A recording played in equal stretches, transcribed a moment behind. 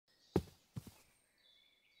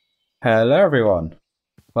Hello everyone,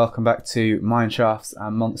 welcome back to Mineshafts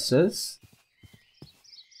and Monsters.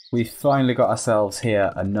 We've finally got ourselves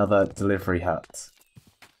here another delivery hut.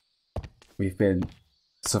 We've been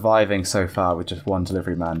surviving so far with just one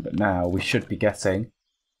delivery man, but now we should be getting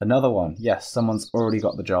another one. Yes, someone's already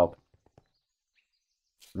got the job.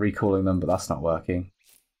 Recalling them, but that's not working.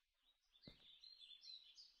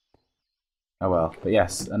 Oh well, but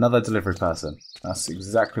yes, another delivery person. That's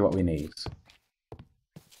exactly what we need.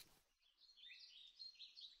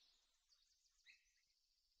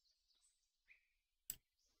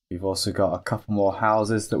 We've also got a couple more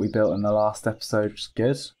houses that we built in the last episode, which is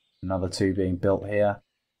good. Another two being built here.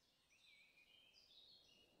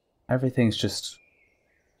 Everything's just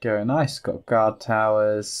going nice. Got guard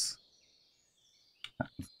towers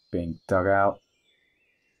being dug out.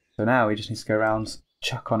 So now we just need to go around,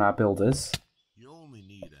 chuck on our builders,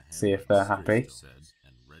 see if they're happy.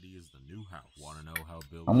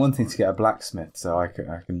 I'm wanting to get a blacksmith so I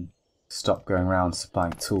can stop going around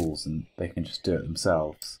supplying tools and they can just do it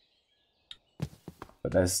themselves.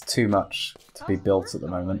 But there's too much to be built at the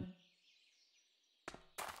moment.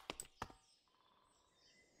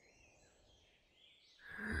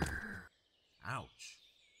 Ouch!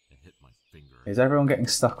 It hit my finger. Is everyone getting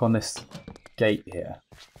stuck on this gate here?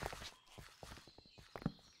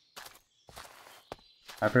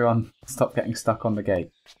 Everyone, stop getting stuck on the gate.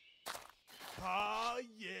 Ah,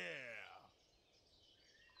 yeah!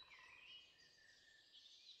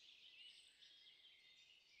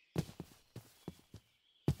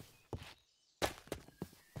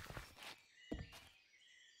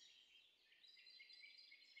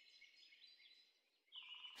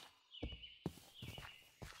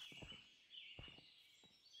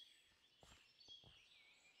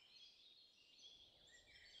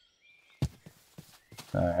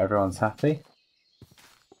 Everyone's happy.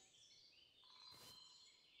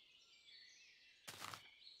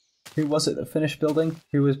 Who was it that finished building?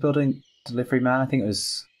 Who was building delivery man? I think it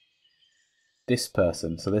was this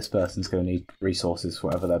person. So this person's going to need resources for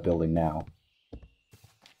whatever they're building now.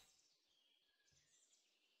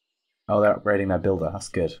 Oh, they're upgrading their builder. That's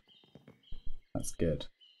good. That's good.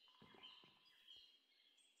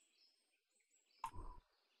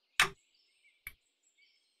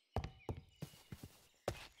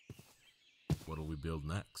 What'll we build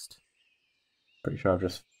next? Pretty sure I've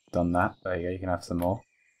just done that. There you go, you can have some more.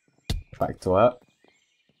 Back to work.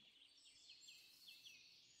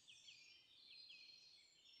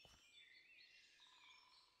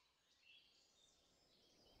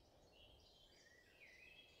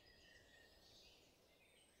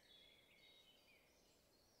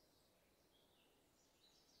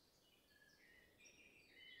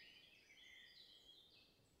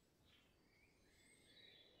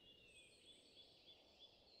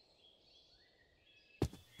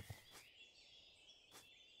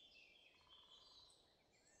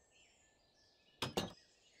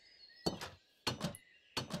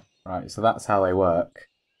 Right, so that's how they work.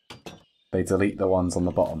 They delete the ones on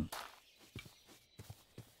the bottom.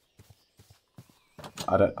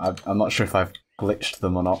 I'm not sure if I've glitched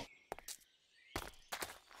them or not.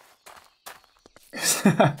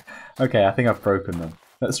 Okay, I think I've broken them.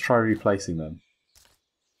 Let's try replacing them.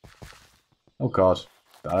 Oh god,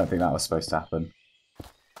 I don't think that was supposed to happen.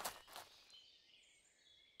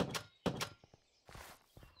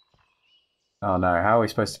 Oh no, how are we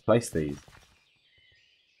supposed to place these?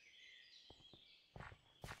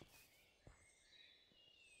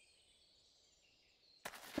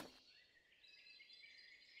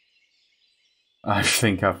 I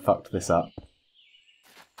think I've fucked this up.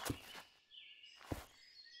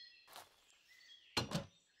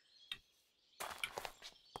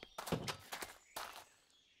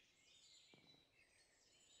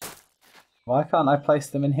 Why can't I place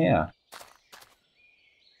them in here?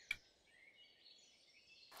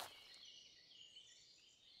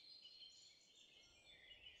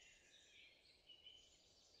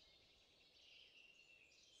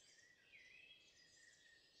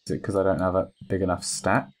 Is it because I don't have a big enough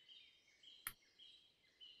stack?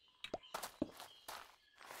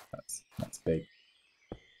 That's big.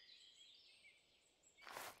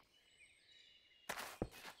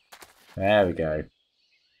 There we go.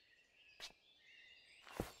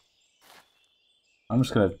 I'm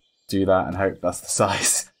just going to do that and hope that's the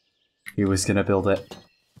size he was going to build it.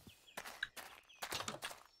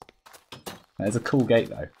 It's a cool gate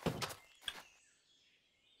though.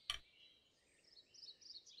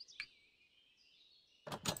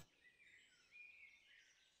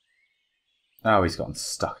 Oh, he's gotten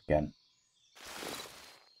stuck again.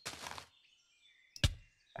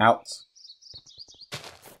 Out.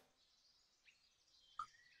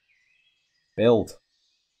 Build.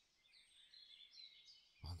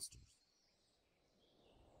 Monsters.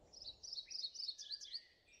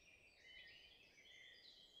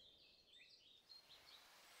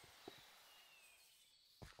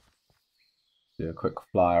 Do a quick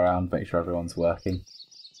fly around, make sure everyone's working.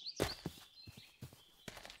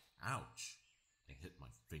 Ouch! I hit my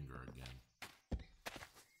finger again.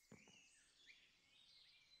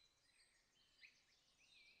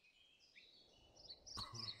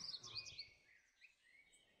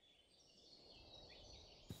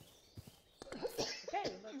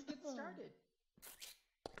 Okay, let's get started.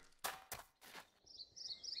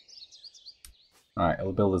 Alright, all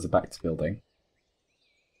the builders are back to building.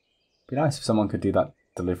 Be nice if someone could do that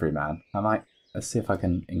delivery man. Let's see if I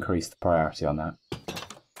can increase the priority on that.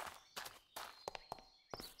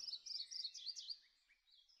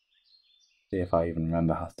 See if I even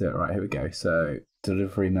remember how to do it. Right, here we go. So,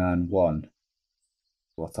 delivery man 1.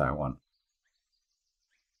 What I want.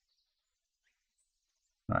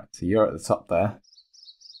 Right, so you're at the top there.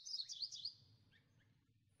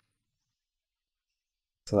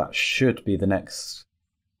 So that should be the next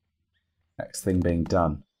thing being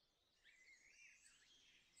done.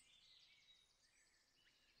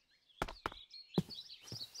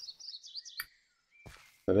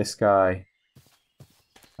 So this guy,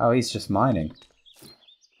 oh, he's just mining.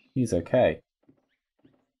 He's okay.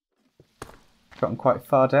 Gotten quite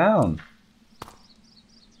far down.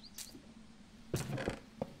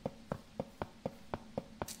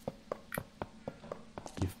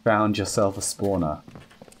 You found yourself a spawner.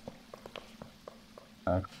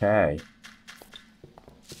 Okay.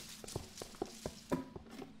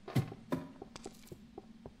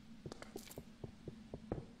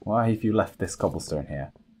 Why have you left this cobblestone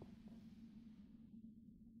here?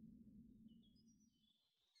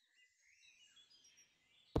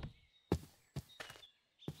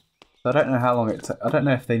 I don't know how long I don't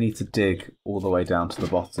know if they need to dig all the way down to the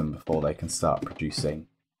bottom before they can start producing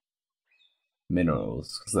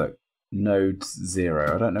minerals. Because look, node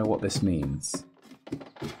 0. I don't know what this means.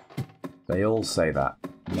 They all say that.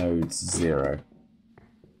 Node 0.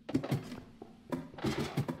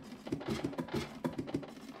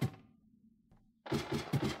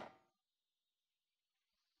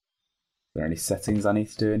 Are there any settings I need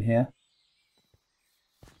to do in here?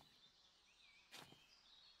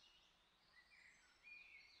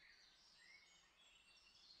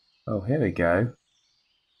 Oh, here we go.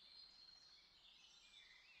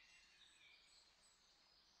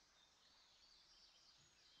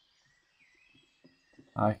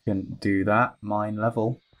 I can do that, mine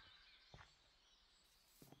level.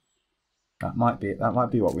 That might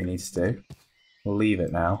be what we need to do. We'll leave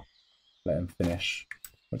it now. Let him finish.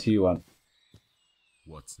 What do you want?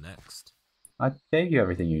 What's next? I gave you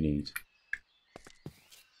everything you need.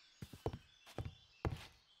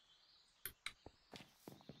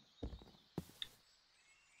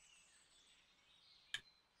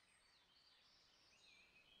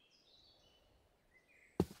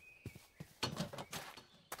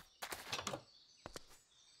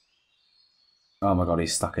 Oh my god,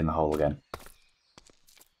 he's stuck in the hole again.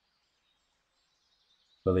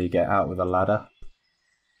 Will he get out with a ladder?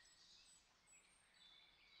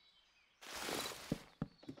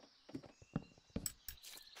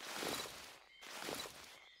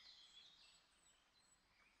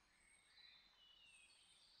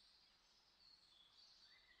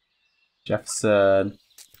 Jefferson,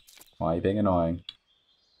 why are you being annoying?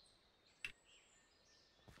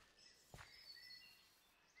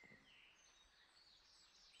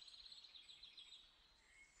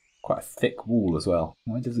 Quite a thick wall as well.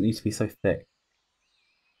 Why does it need to be so thick?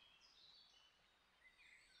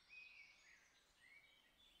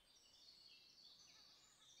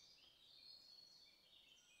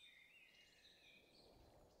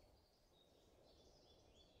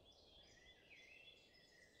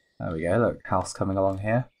 There we go, look, house coming along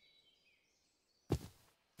here.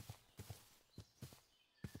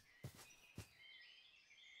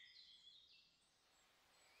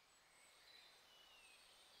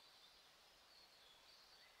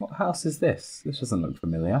 What house is this? This doesn't look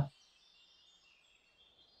familiar.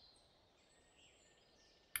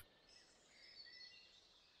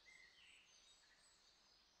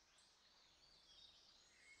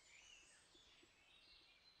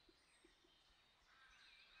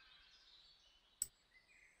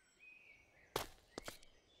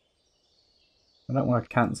 I don't want to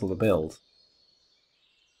cancel the build.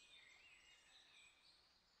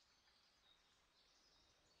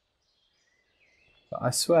 But I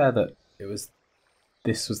swear that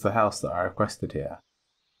this was the house that I requested here.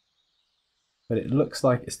 But it looks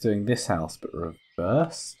like it's doing this house, but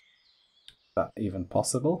reversed. that even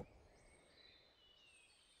possible?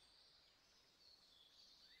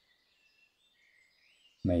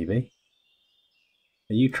 Maybe.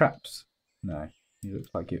 Are you trapped? No. You look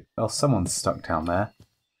like you... Oh, someone's stuck down there.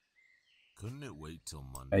 Couldn't it wait till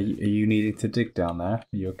Monday? Are you needing to dig down there? Are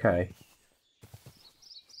you okay?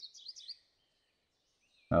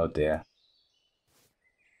 Oh dear.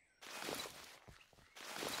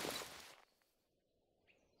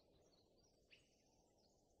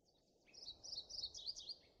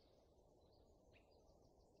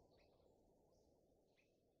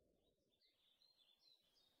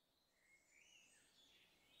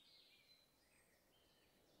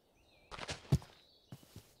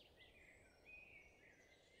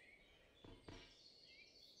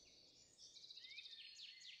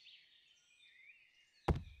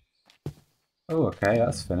 Oh, okay,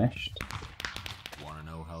 that's finished. Wanna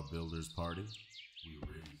know how builders party? We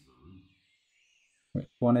raise the roof. Which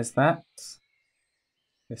one is that?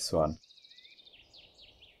 This one.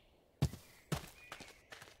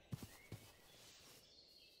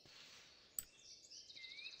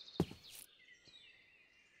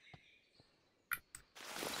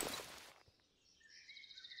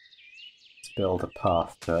 Let's build a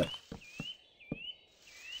path to it.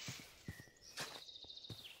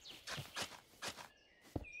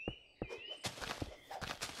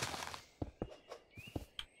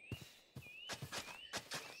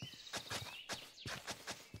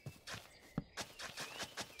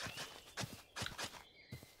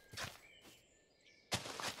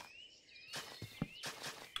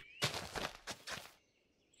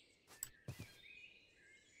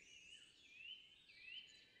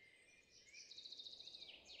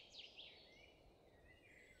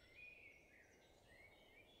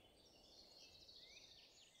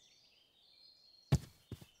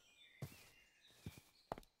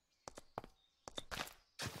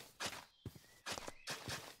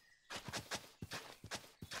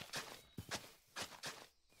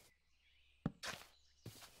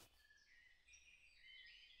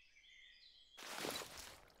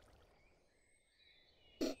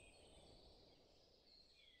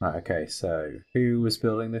 Right, okay, so who was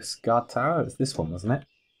building this guard tower? It was this one, wasn't it?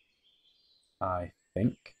 I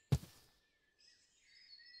think.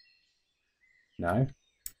 No?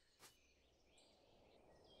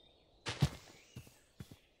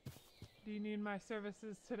 Do you need my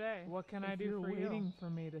services today? What can I do for you? You're waiting for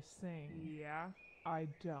me to sing. Yeah, I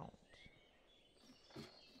don't.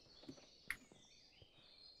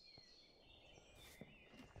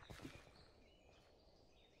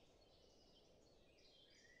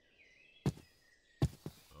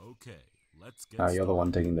 Okay, let's get Oh, you're the started.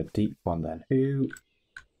 one digging the deep one then. Who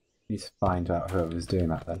needs to find out whoever was doing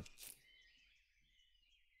that then?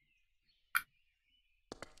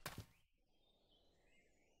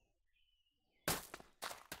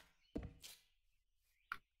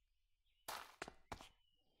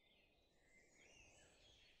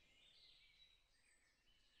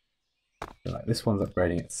 I feel like this one's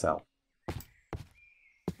upgrading itself.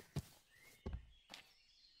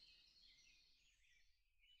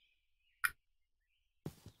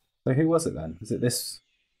 So who was it then? Was it this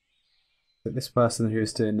person who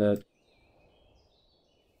was doing the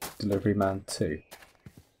delivery man too?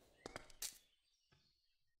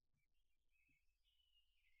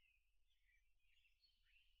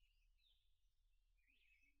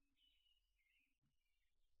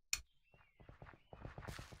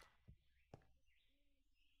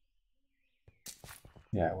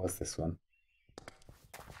 Yeah, it was this one.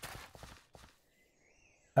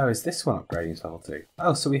 Oh, is this one upgrading to level 2?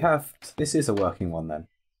 Oh, so we have... So this is a working one then.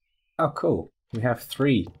 Oh, cool. We have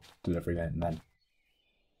 3 delivery men then.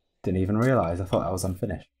 Didn't even realise. I thought that was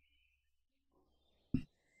unfinished.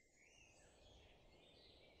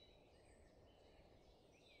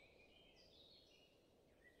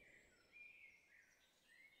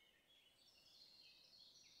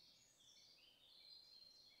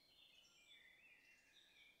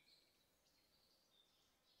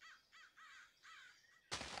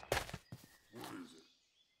 What is it?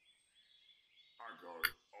 I got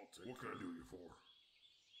it. I'll take What can I do you for?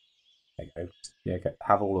 There you go. Yeah,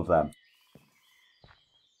 have all of them.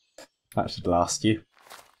 That should last you.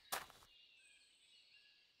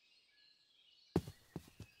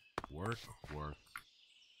 Work, work.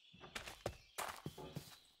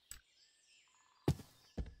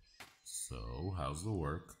 So, how's the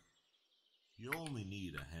work? You only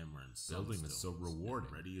need a hammer and some building is so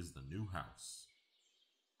rewarding. Ready as the new house.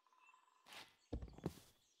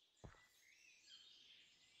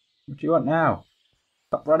 What do you want now?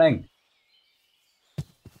 Stop running!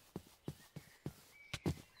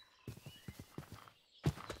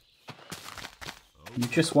 You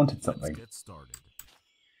just wanted something. Let's get started.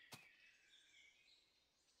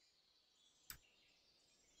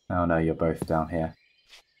 Oh no, you're both down here.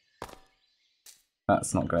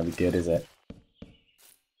 That's not going to be good, is it?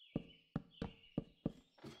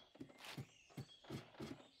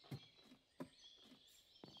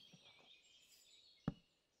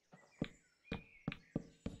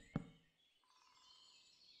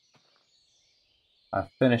 I've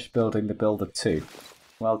finished building the Builder 2.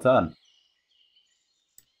 Well done.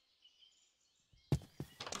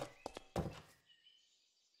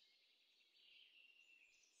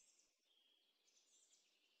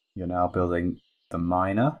 You're now building the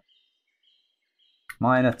Miner.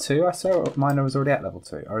 Miner 2, I saw Miner was already at level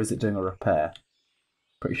 2. Or is it doing a repair?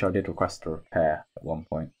 Pretty sure I did request a repair at one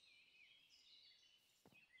point.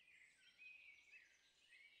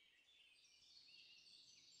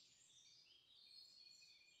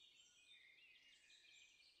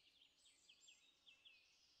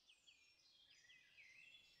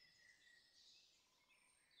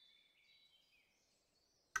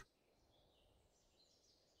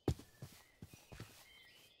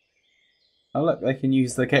 Oh look, they can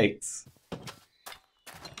use the gates.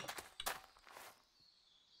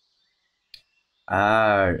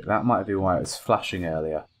 Oh, that might be why it was flashing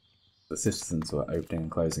earlier. The citizens were opening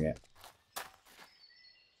and closing it.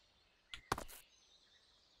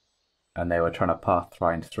 And they were trying to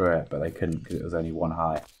pathfind through it, but they couldn't because it was only one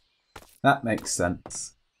high. That makes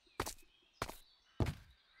sense.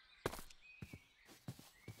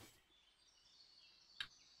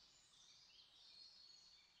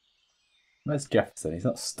 Where's Jefferson? He's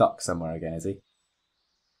not stuck somewhere again, is he?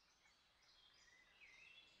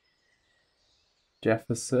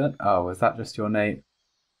 Jefferson? Oh, was that just your name?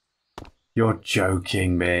 You're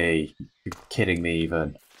joking me. You're kidding me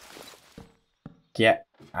even. Get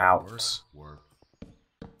out. Work.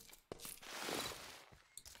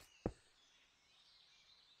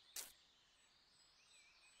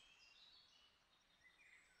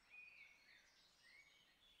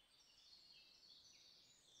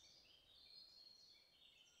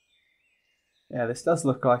 Yeah, this does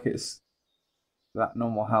look like it's that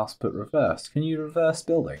normal house but reversed. Can you reverse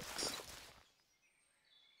buildings?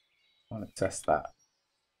 I want to test that.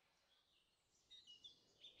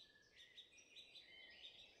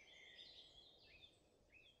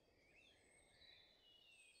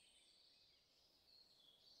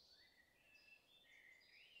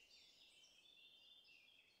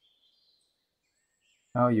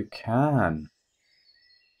 Oh, you can.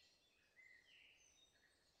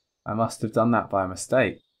 I must have done that by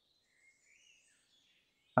mistake.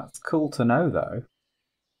 That's cool to know, though.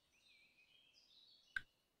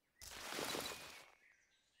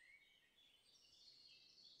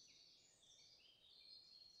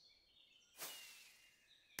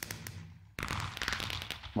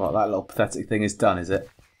 Well, that little pathetic thing is done, is it?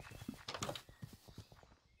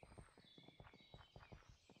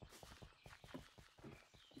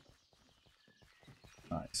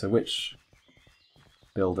 Right, so which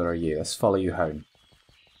builder are you? Let's follow you home.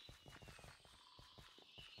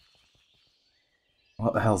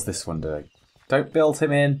 What the hell's this one doing? Don't build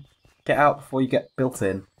him in! Get out before you get built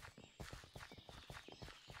in.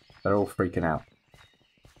 They're all freaking out.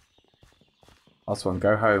 Oswan,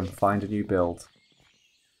 go home, find a new build.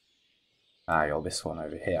 Ah, you're this one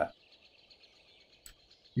over here.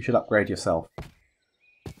 You should upgrade yourself.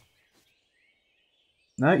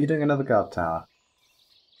 No, you're doing another guard tower.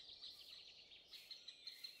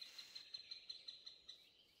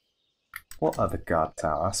 What other guard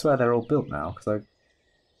tower? I swear they're all built now, because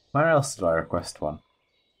where else did I request one?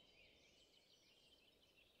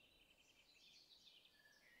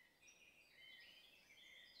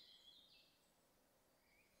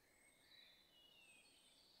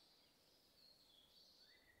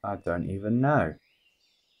 I don't even know.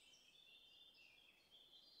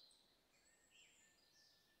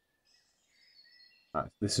 Right,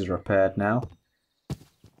 this is repaired now.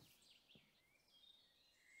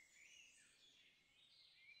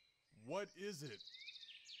 What is it?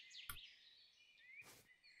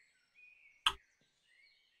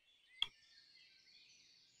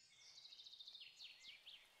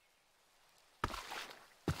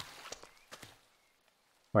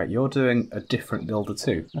 Wait, you're doing a different builder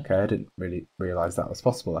too? Okay, I didn't really realise that was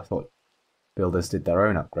possible. I thought builders did their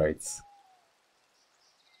own upgrades.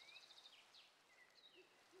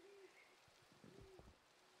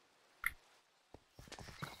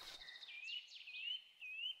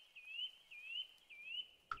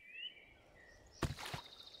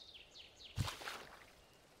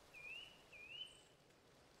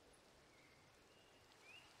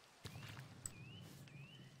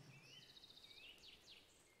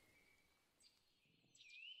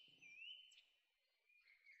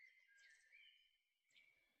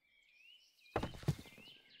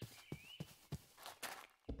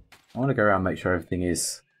 I want to go around and make sure everything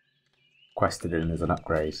is quested in as an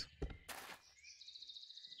upgrade.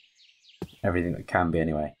 Everything that can be,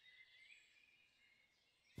 anyway.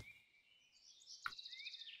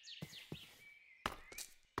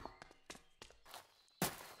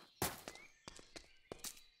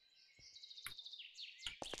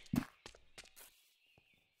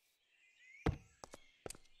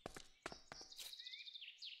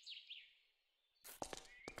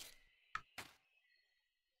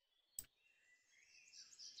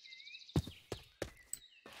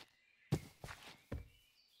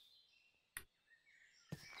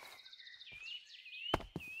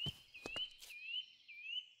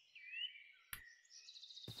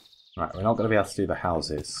 Right, we're not going to be able to do the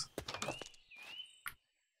houses.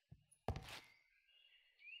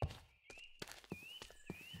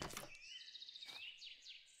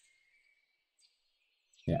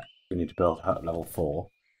 Yeah, we need to build hut at level 4.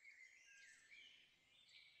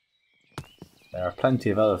 There are plenty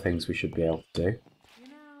of other things we should be able to do. You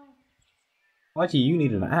know, Why do you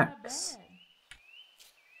need an not axe? bad.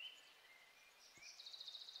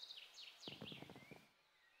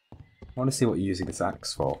 I want to see what you're using this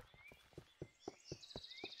axe for.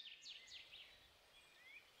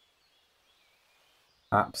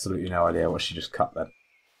 Absolutely no idea what she just cut then.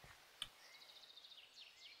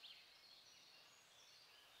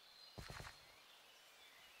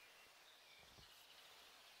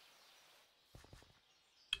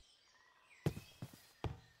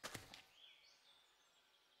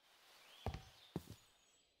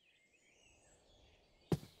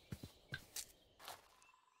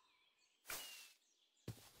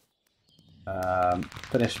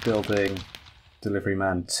 Finished building Delivery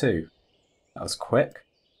Man 2. That was quick.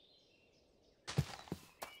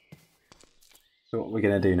 So what are we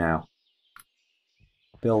going to do now?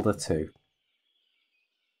 Builder 2.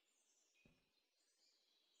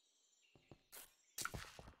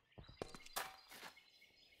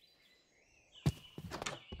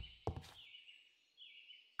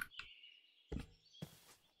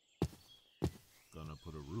 Gonna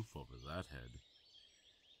put a roof over that head.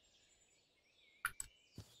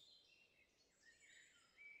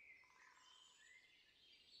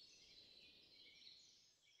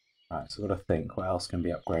 Right, so I've got to think, what else can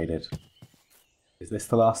be upgraded? Is this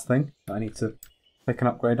the last thing that I need to pick an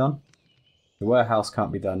upgrade on? The warehouse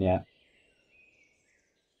can't be done yet.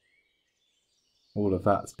 All of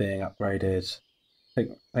that's being upgraded. I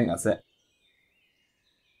think that's it.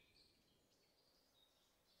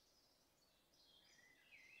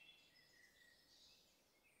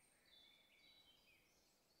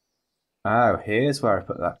 Oh, here's where I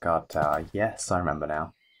put that guard tower. Yes, I remember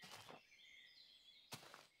now.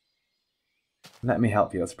 Let me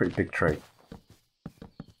help you, that's a pretty big tree.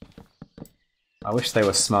 I wish they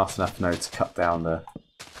were smart enough now to cut down the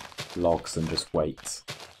logs and just wait.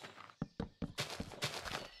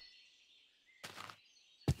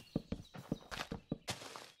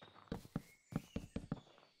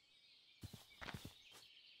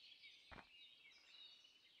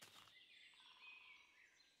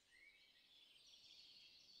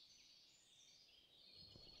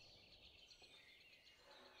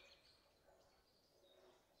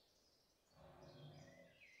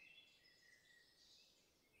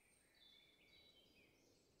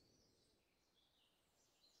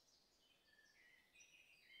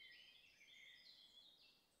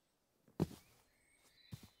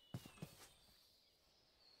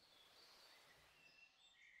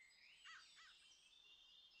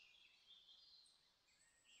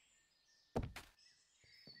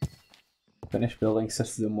 Finish building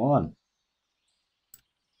System 1.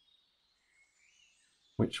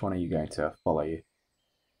 Which one are you going to follow you?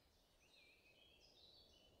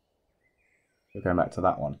 We're going back to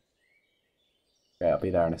that one. Okay, I'll be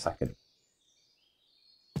there in a second.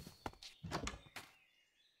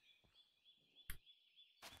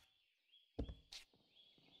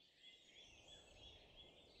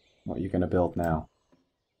 What are you going to build now?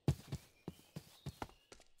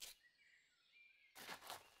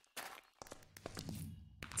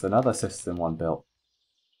 It's another System 1 built.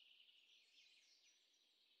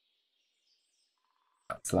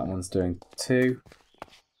 So that one's doing 2.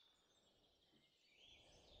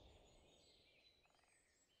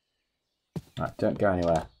 Right, don't go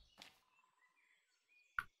anywhere.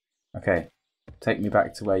 Okay, take me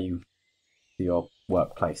back to your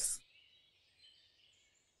workplace.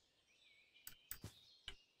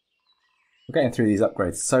 We're getting through these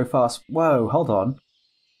upgrades so fast. Whoa, hold on.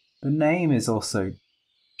 The name is also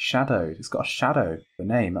shadowed. It's got a shadow, the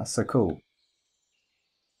name. That's so cool.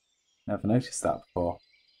 Never noticed that before.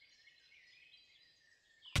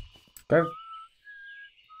 Go.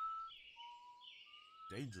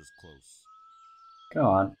 Danger's close. Go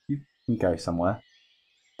on, you can go somewhere.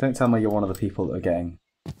 Don't tell me you're one of the people that are getting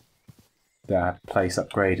their place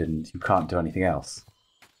upgraded and you can't do anything else.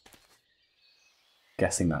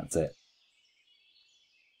 Guessing that's it.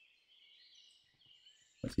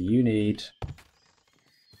 So you need...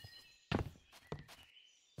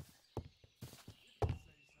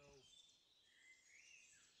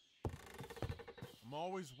 I'm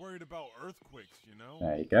always worried about earthquakes, you know?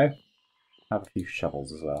 There you go. Have a few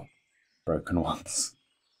shovels as well. Broken ones.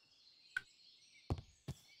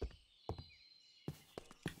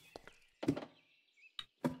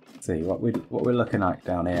 Let's see what we're looking like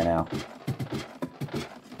down here now.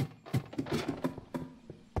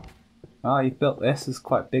 Ah, you've built this. It's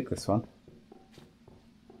quite big, this one.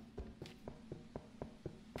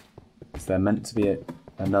 Is there meant to be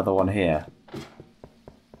another one here?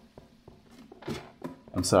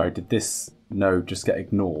 I'm sorry, did this node just get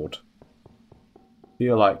ignored? I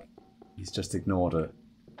feel like he's just ignored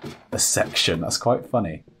a section. That's quite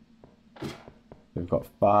funny. We've got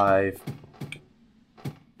 5.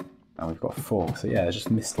 And we've got 4. So yeah, I just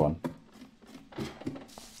missed one.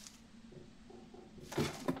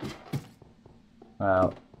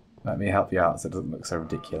 Well, let me help you out so it doesn't look so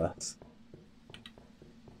ridiculous.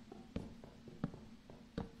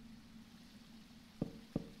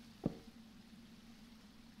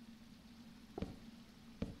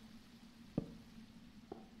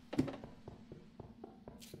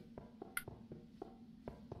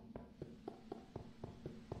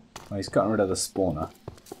 Well, he's gotten rid of the spawner.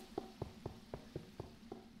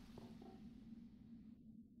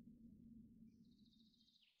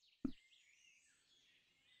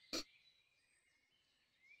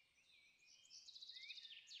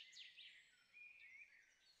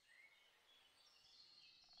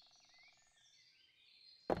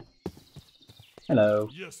 Hello.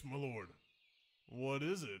 Yes, my lord. What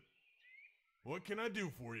is it? What can I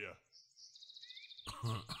do for you?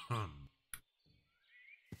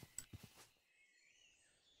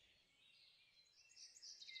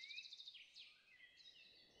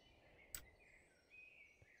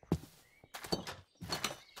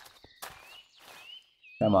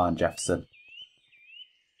 Come on, Jefferson.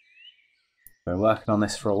 Been working on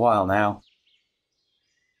this for a while now.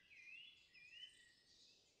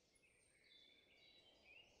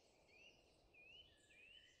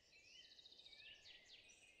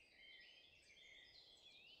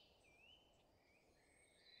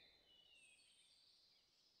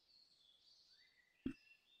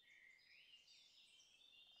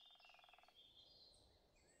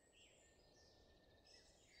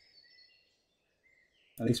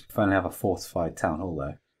 At least we finally have a fortified town hall,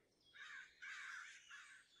 though.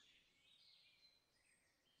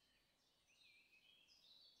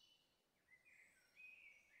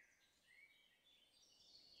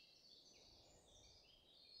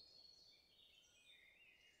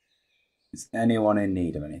 Is anyone in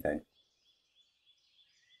need of anything?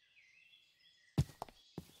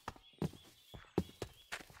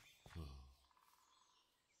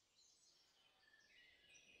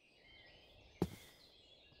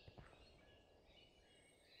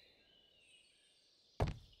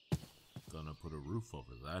 Gonna put a roof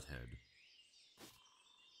over that head.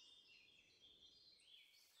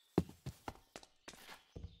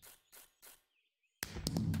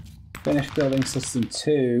 Finish building system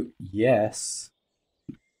 2. Yes.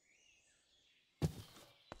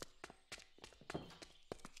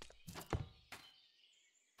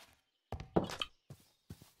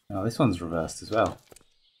 Oh, this one's reversed as well.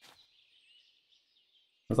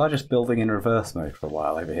 Was I just building in reverse mode for a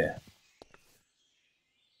while over here?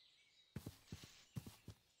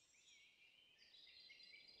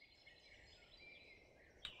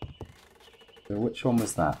 So which one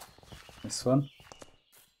was that? This one?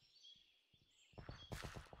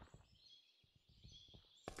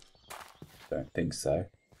 Don't think so.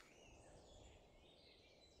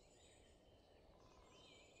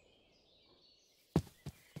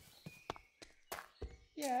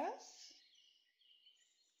 Yes?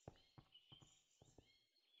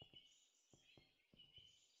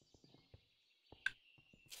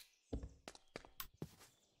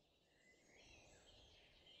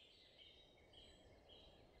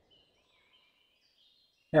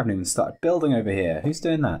 You haven't even started building over here. Who's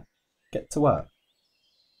doing that? Get to work.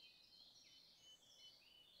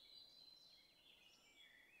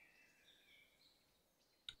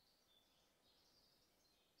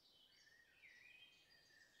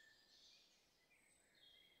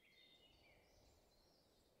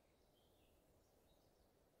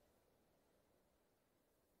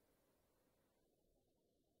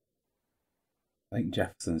 I think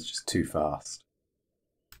Jefferson's just too fast.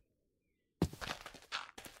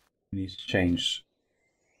 We need to change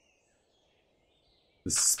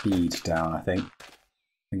the speed down, I think. I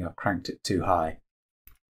think I've cranked it too high.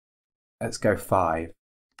 Let's go 5.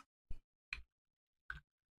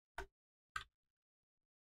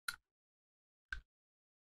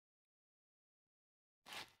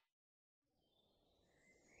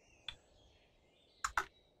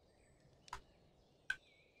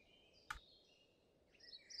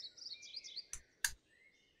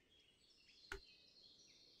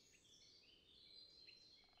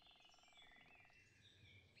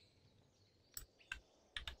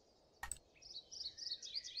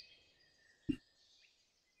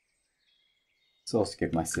 Let's also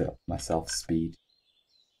give myself speed.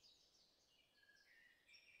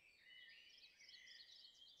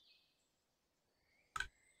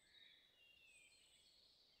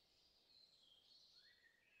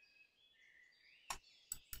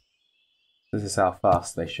 This is how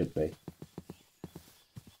fast they should be.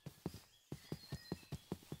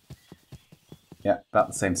 Yeah, about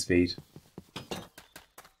the same speed.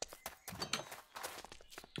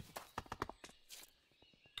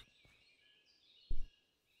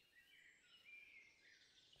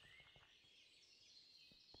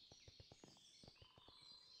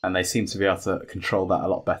 And they seem to be able to control that a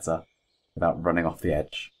lot better without running off the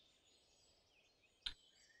edge.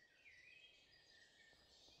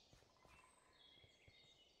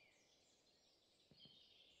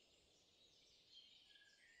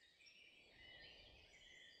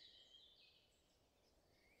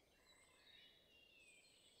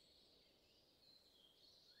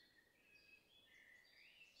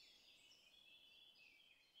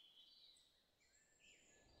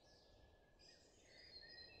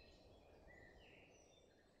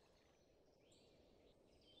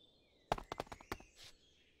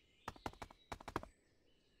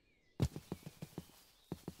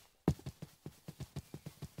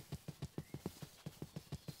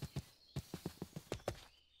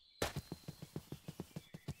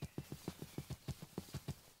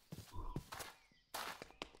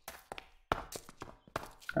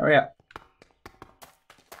 Hurry up.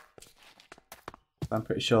 I'm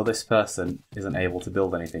pretty sure this person isn't able to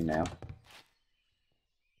build anything now.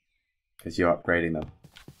 Because you're upgrading them.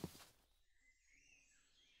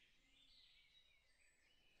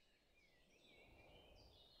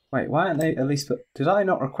 Wait, why aren't they at least... Did I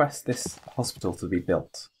not request this hospital to be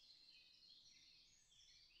built?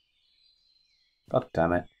 God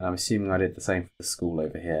damn it. I'm assuming I did the same for the school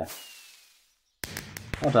over here.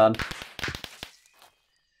 Well done.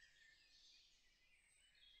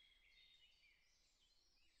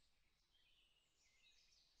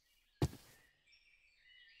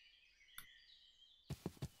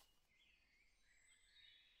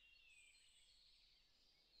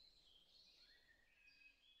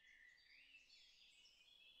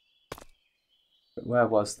 But where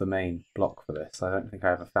was the main block for this? I don't think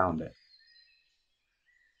I ever found it.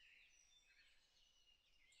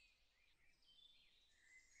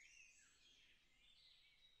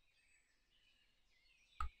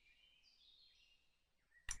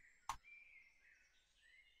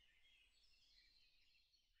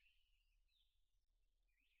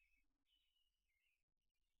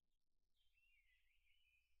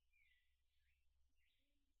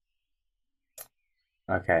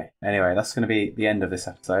 Okay, anyway, that's going to be the end of this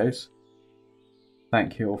episode.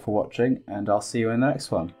 Thank you all for watching, and I'll see you in the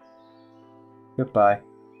next one. Goodbye.